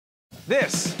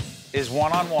This is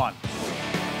One-on-One.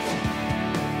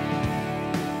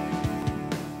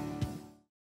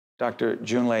 Dr.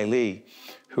 Junlei Li,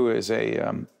 who is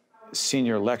a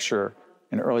senior lecturer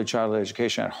in early childhood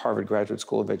education at Harvard Graduate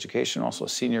School of Education, also a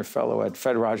senior fellow at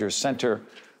Fred Rogers Center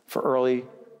for Early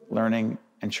Learning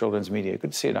and Children's Media.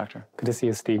 Good to see you, Doctor. Good to see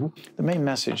you, Steve. The main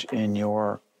message in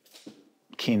your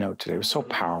keynote today was so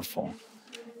powerful.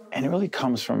 And it really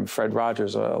comes from Fred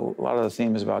Rogers. A lot of the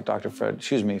theme is about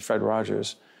Fred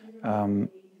Rogers and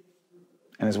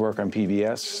his work on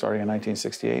PBS starting in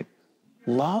 1968.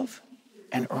 Love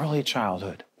and early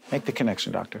childhood. Make the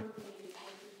connection, Doctor.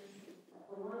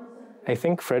 I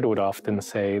think Fred would often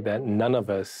say that none of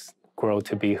us grow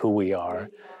to be who we are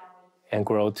and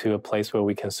grow to a place where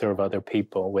we can serve other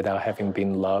people without having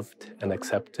been loved and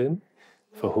accepted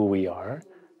for who we are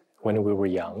when we were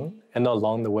young and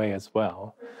along the way as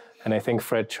well. And I think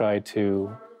Fred tried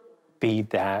to be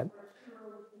that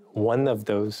one of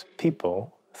those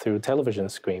people through a television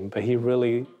screen, but he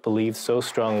really believed so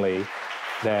strongly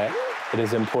that it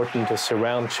is important to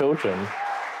surround children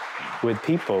with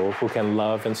people who can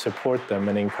love and support them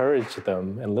and encourage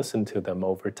them and listen to them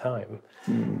over time.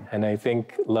 And I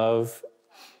think love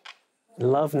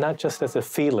not just as a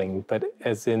feeling, but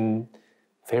as in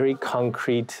very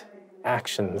concrete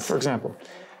actions. For example?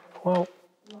 Well,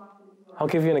 I'll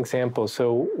give you an example.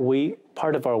 So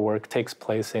part of our work takes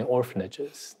place in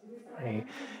orphanages. Right?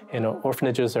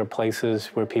 Orphanages are places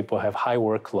where people have high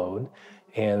workload,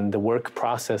 and the work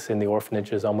process in the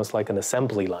orphanage is almost like an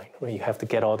assembly line, where you have to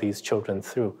get all these children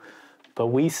through. But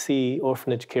we see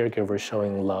orphanage caregivers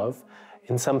showing love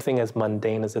in something as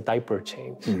mundane as a diaper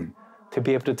change. To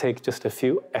be able to take just a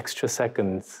few extra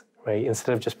seconds, right?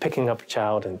 Instead of just picking up a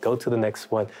child and go to the next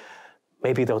one,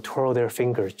 maybe they'll twirl their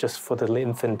fingers just for the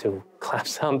infant to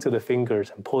clasp onto the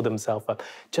fingers and pull themselves up.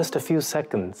 Just a few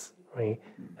seconds, right?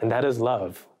 And that is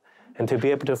love. And to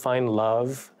be able to find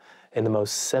love in the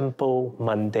most simple,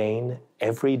 mundane,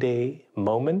 everyday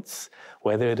moments,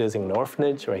 whether it is in an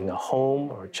orphanage or in a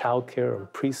home or childcare or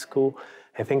preschool,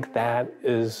 I think that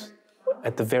is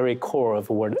at the very core of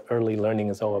what early learning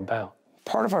is all about.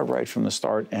 Part of our Right from the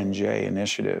Start NJ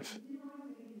initiative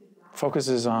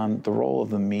focuses on the role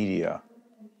of the media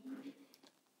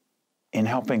in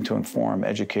helping to inform,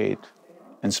 educate,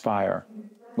 inspire,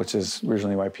 which is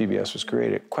originally why PBS was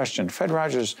created. Question, Fred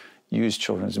Rogers used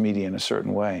children's media in a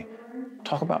certain way.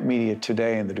 Talk about media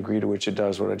today and the degree to which it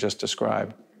does what I just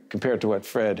described, compared to what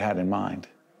Fred had in mind.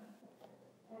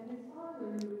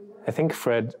 I think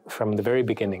Fred, from the very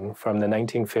beginning, from the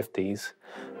 1950s,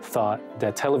 thought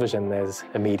that television as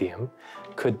a medium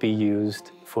could be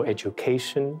used for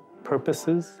education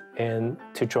purposes and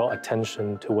to draw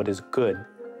attention to what is good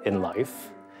in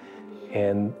life.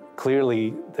 And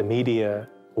clearly, the media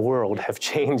world have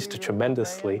changed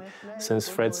tremendously since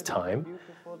Fred's time.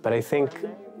 But I think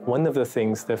one of the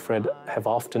things that Fred have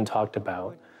often talked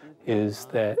about is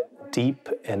that deep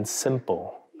and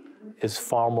simple is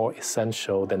far more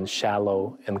essential than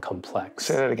shallow and complex.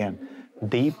 Say that again.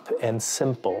 Deep and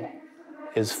simple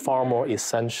is far more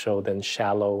essential than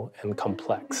shallow and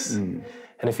complex. And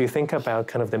if you think about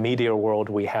kind of the media world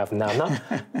we have now,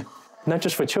 not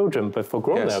just for children, but for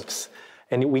grown-ups,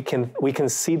 and we can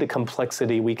see the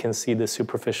complexity, we can see the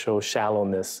superficial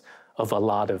shallowness of a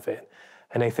lot of it.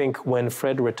 And I think when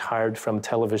Fred retired from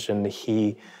television,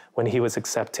 when he was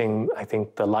accepting, I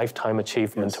think, the Lifetime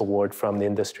Achievement Award from the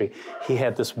industry, he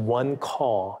had this one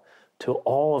call to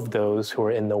all of those who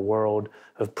are in the world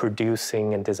of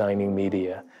producing and designing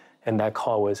media. And that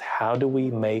call was, how do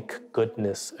we make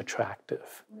goodness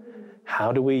attractive?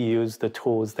 How do we use the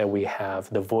tools that we have,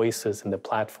 the voices and the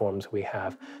platforms we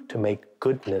have, to make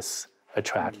goodness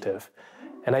attractive?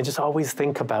 And I just always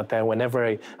think about that whenever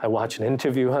I watch an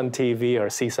interview on TV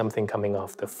or see something coming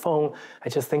off the phone. I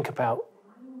just think about,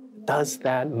 does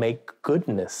that make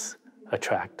goodness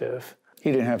attractive?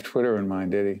 He didn't have Twitter in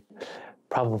mind, did he?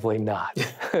 Probably not.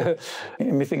 Let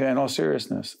me think of that in all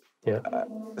seriousness.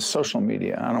 Social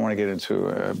media, I don't want to get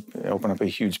into, open up a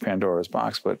huge Pandora's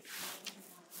box, but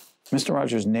Mr.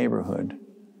 Rogers' neighborhood,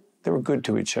 they were good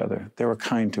to each other. They were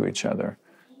kind to each other.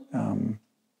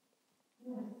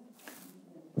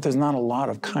 There's not a lot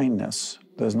of kindness.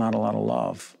 There's not a lot of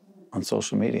love on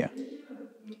social media.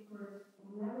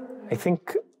 I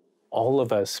think all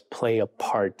of us play a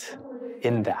part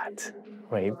in that,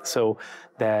 right? So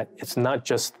that it's not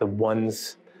just the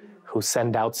ones who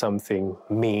send out something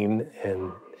mean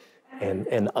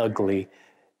and ugly.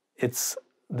 It's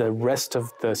the rest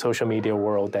of the social media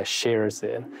world that shares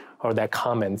it or that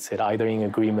comments it, either in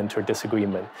agreement or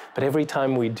disagreement. But every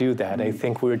time we do that, I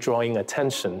think we're drawing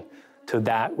attention to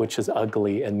that which is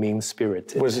ugly and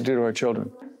mean-spirited. What does it do to our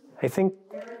children? I think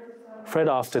Fred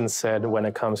often said when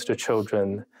it comes to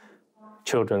children's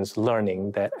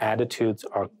learning that attitudes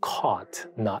are caught,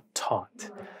 not taught.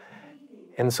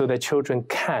 And so that children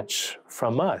catch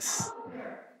from us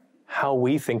how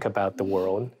we think about the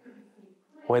world,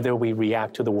 whether we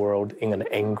react to the world in an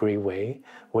angry way,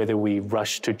 whether we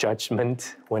rush to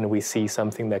judgment when we see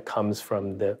something that comes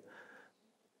from the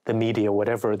media,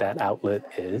 whatever that outlet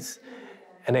is.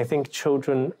 And I think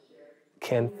children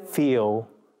can feel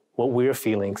what we're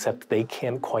feeling, except they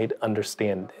can't quite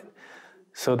understand it.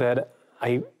 So that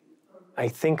I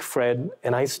think Fred,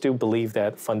 and I still believe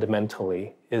that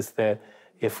fundamentally, is that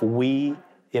if we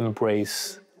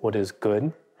embrace what is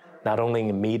good, not only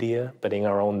in media, but in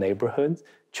our own neighborhoods,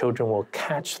 children will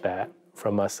catch that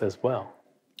from us as well.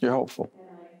 You're hopeful.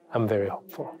 I'm very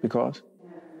hopeful. Because?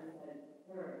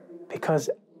 Because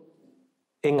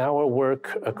in our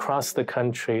work across the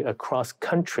country, across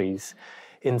countries,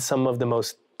 in some of the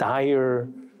most dire,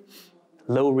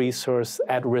 low-resource,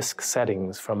 at-risk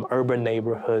settings, from urban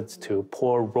neighborhoods to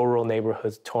poor rural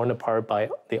neighborhoods torn apart by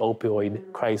the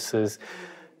opioid crisis,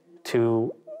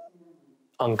 to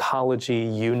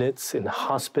oncology units in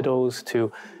hospitals,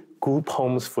 to group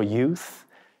homes for youth.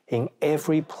 In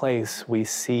every place, we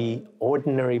see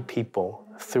ordinary people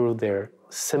through their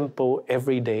simple,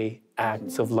 everyday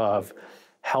acts of love,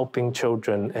 helping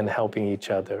children and helping each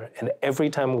other. And every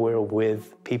time we're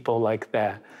with people like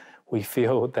that, we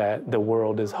feel that the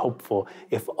world is hopeful,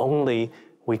 if only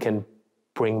we can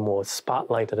bring more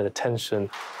spotlight and attention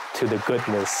to the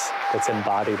goodness that's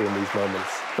embodied in these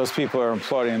moments. Those people are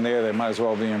applauding there. They might as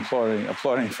well be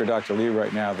applauding for Dr. Li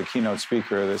right now, the keynote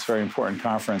speaker of this very important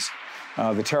conference.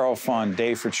 The Turrell Fund,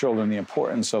 Day for Children, the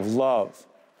importance of love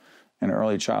in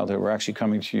early childhood. We're actually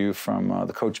coming to you from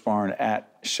the Coach Barn at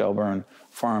Shelburne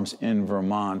Farms in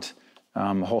Vermont.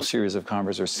 A whole series of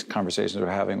conversations we're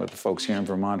having with the folks here in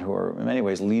Vermont who are in many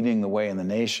ways leading the way in the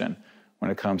nation when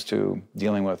it comes to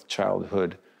dealing with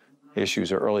childhood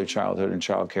issues or early childhood and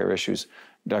child care issues.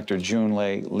 Dr.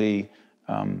 Junlei Li,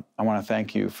 I want to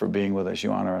thank you for being with us.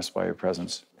 You honor us by your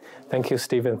presence. Thank you,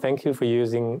 Stephen. Thank you for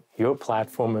using your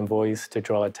platform and voice to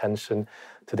draw attention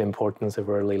to the importance of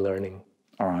early learning.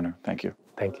 Our honor. Thank you.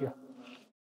 Thank you.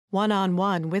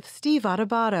 One-on-One with Steve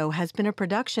Adubato has been a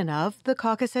production of the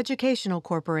Caucus Educational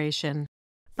Corporation.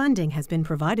 Funding has been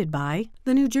provided by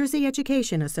the New Jersey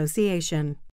Education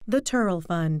Association, the Turrell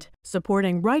Fund,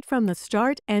 supporting Right from the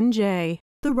Start NJ,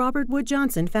 the Robert Wood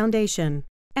Johnson Foundation,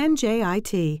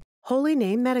 NJIT, Holy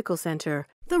Name Medical Center,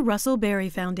 the Russell Berry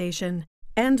Foundation,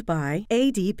 and by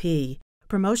ADP.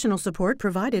 Promotional support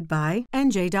provided by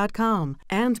NJ.com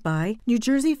and by New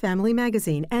Jersey Family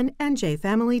Magazine and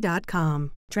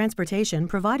NJFamily.com. Transportation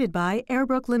provided by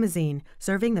Airbrook Limousine,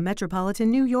 serving the metropolitan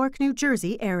New York, New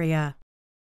Jersey area.